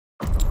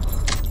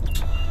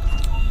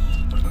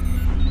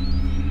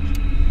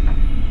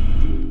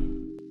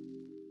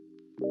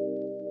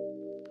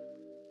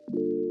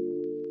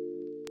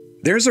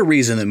There's a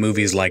reason that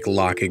movies like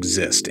Locke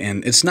exist,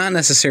 and it's not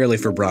necessarily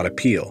for broad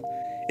appeal.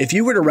 If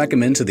you were to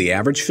recommend to the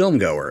average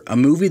filmgoer a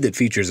movie that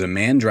features a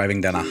man driving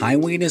down a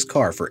highway in his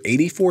car for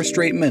 84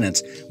 straight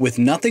minutes with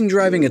nothing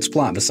driving its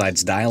plot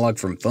besides dialogue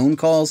from phone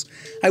calls,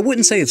 I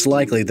wouldn't say it's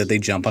likely that they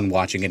jump on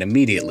watching it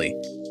immediately.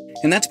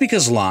 And that's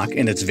because Locke,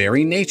 in its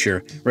very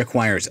nature,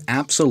 requires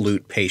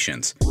absolute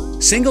patience.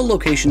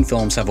 Single-location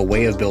films have a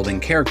way of building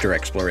character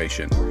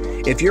exploration.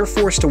 If you're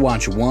forced to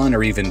watch 1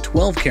 or even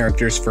 12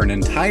 characters for an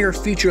entire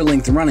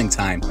feature-length running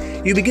time,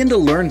 you begin to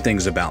learn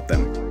things about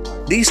them.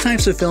 These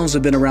types of films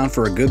have been around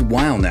for a good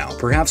while now,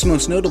 perhaps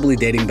most notably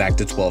dating back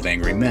to 12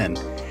 Angry Men.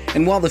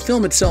 And while the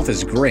film itself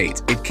is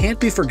great, it can't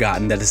be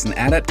forgotten that it's an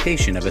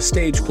adaptation of a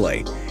stage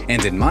play,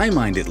 and in my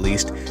mind at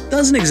least,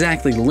 doesn't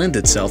exactly lend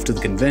itself to the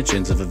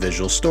conventions of a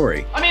visual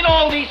story. I mean,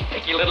 all these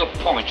picky little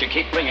points you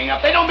keep bringing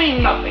up, they don't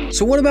mean nothing.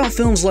 So what about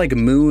films like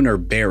Moon or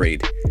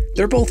Buried?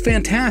 They're both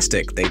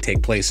fantastic. They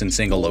take place in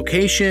single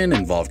location,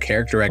 involve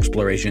character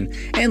exploration,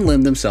 and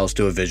lend themselves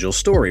to a visual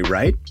story,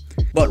 right?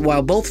 But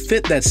while both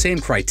fit that same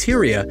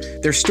criteria,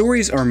 their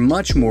stories are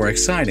much more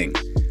exciting.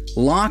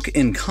 Locke,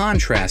 in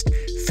contrast,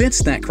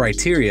 fits that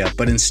criteria,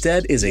 but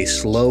instead is a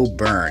slow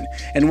burn,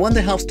 and one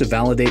that helps to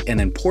validate an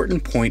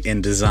important point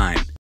in design.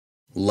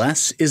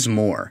 Less is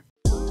more.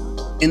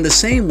 In the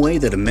same way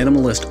that a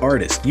minimalist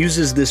artist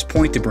uses this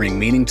point to bring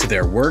meaning to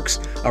their works,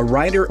 a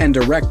writer and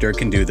director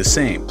can do the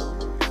same.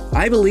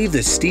 I believe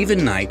that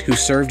Stephen Knight, who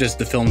served as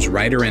the film's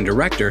writer and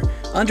director,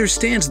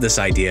 understands this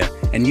idea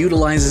and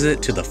utilizes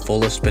it to the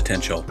fullest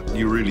potential.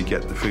 You really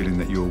get the feeling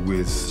that you're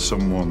with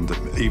someone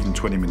that even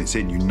 20 minutes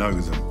in, you know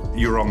them.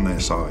 You're on their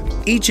side.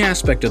 Each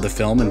aspect of the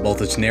film, in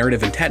both its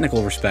narrative and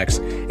technical respects,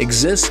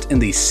 exists in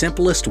the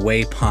simplest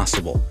way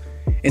possible.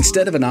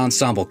 Instead of an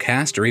ensemble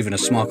cast or even a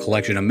small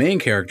collection of main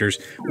characters,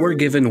 we're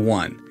given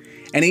one.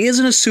 And he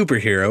isn't a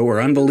superhero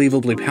or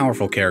unbelievably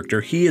powerful character,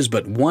 he is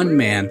but one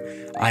man,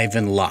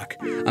 Ivan Locke,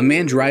 a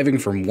man driving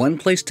from one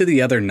place to the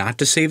other not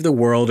to save the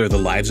world or the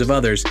lives of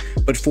others,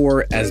 but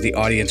for, as the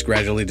audience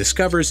gradually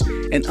discovers,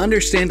 an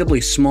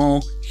understandably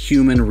small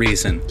human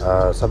reason.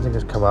 Something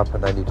has come up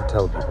and I need to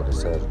tell people, he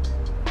said.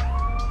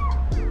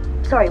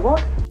 Sorry,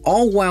 what?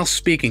 All while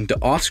speaking to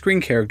off-screen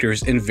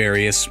characters in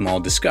various small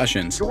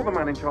discussions. You're the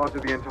man in charge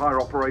of the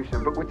entire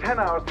operation, but with 10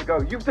 hours to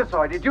go, you've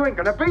decided you ain't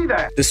gonna be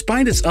there!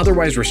 Despite its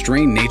otherwise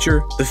restrained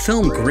nature, the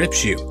film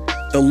grips you.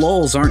 The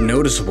lulls aren't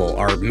noticeable,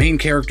 our main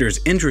character is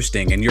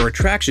interesting, and your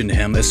attraction to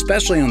him,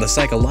 especially on the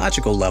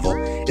psychological level,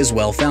 is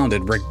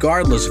well-founded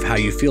regardless of how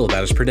you feel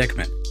about his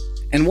predicament.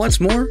 And what's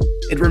more,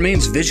 it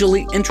remains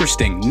visually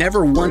interesting,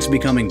 never once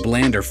becoming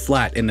bland or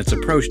flat in its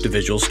approach to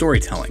visual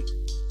storytelling.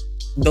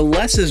 The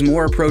less is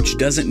more approach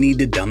doesn't need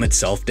to dumb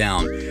itself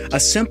down. A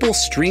simple,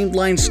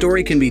 streamlined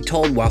story can be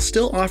told while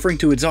still offering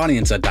to its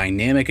audience a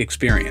dynamic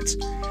experience.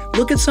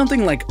 Look at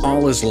something like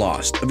All Is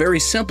Lost, a very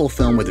simple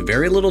film with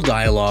very little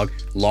dialogue,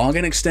 long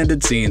and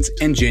extended scenes,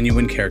 and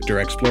genuine character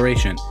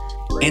exploration.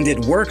 And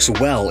it works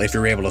well if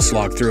you're able to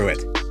slog through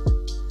it.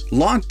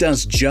 Locke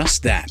does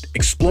just that,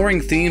 exploring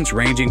themes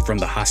ranging from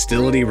the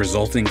hostility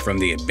resulting from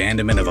the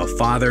abandonment of a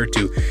father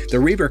to the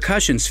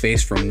repercussions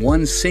faced from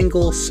one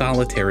single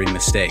solitary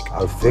mistake.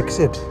 I'll fix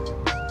it,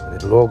 and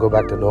it'll all go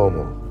back to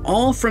normal.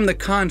 All from the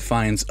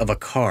confines of a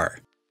car.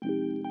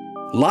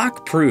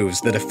 Locke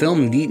proves that a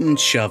film needn't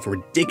shove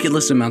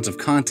ridiculous amounts of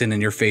content in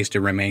your face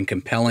to remain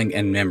compelling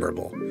and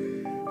memorable.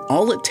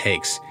 All it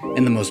takes,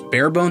 in the most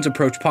bare-bones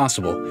approach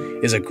possible,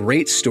 is a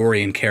great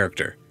story and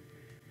character.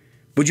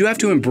 But you have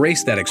to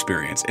embrace that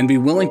experience and be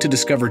willing to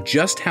discover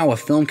just how a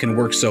film can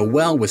work so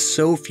well with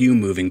so few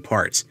moving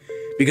parts,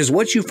 because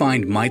what you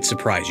find might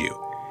surprise you,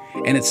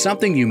 and it's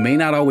something you may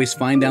not always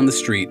find down the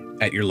street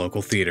at your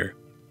local theater.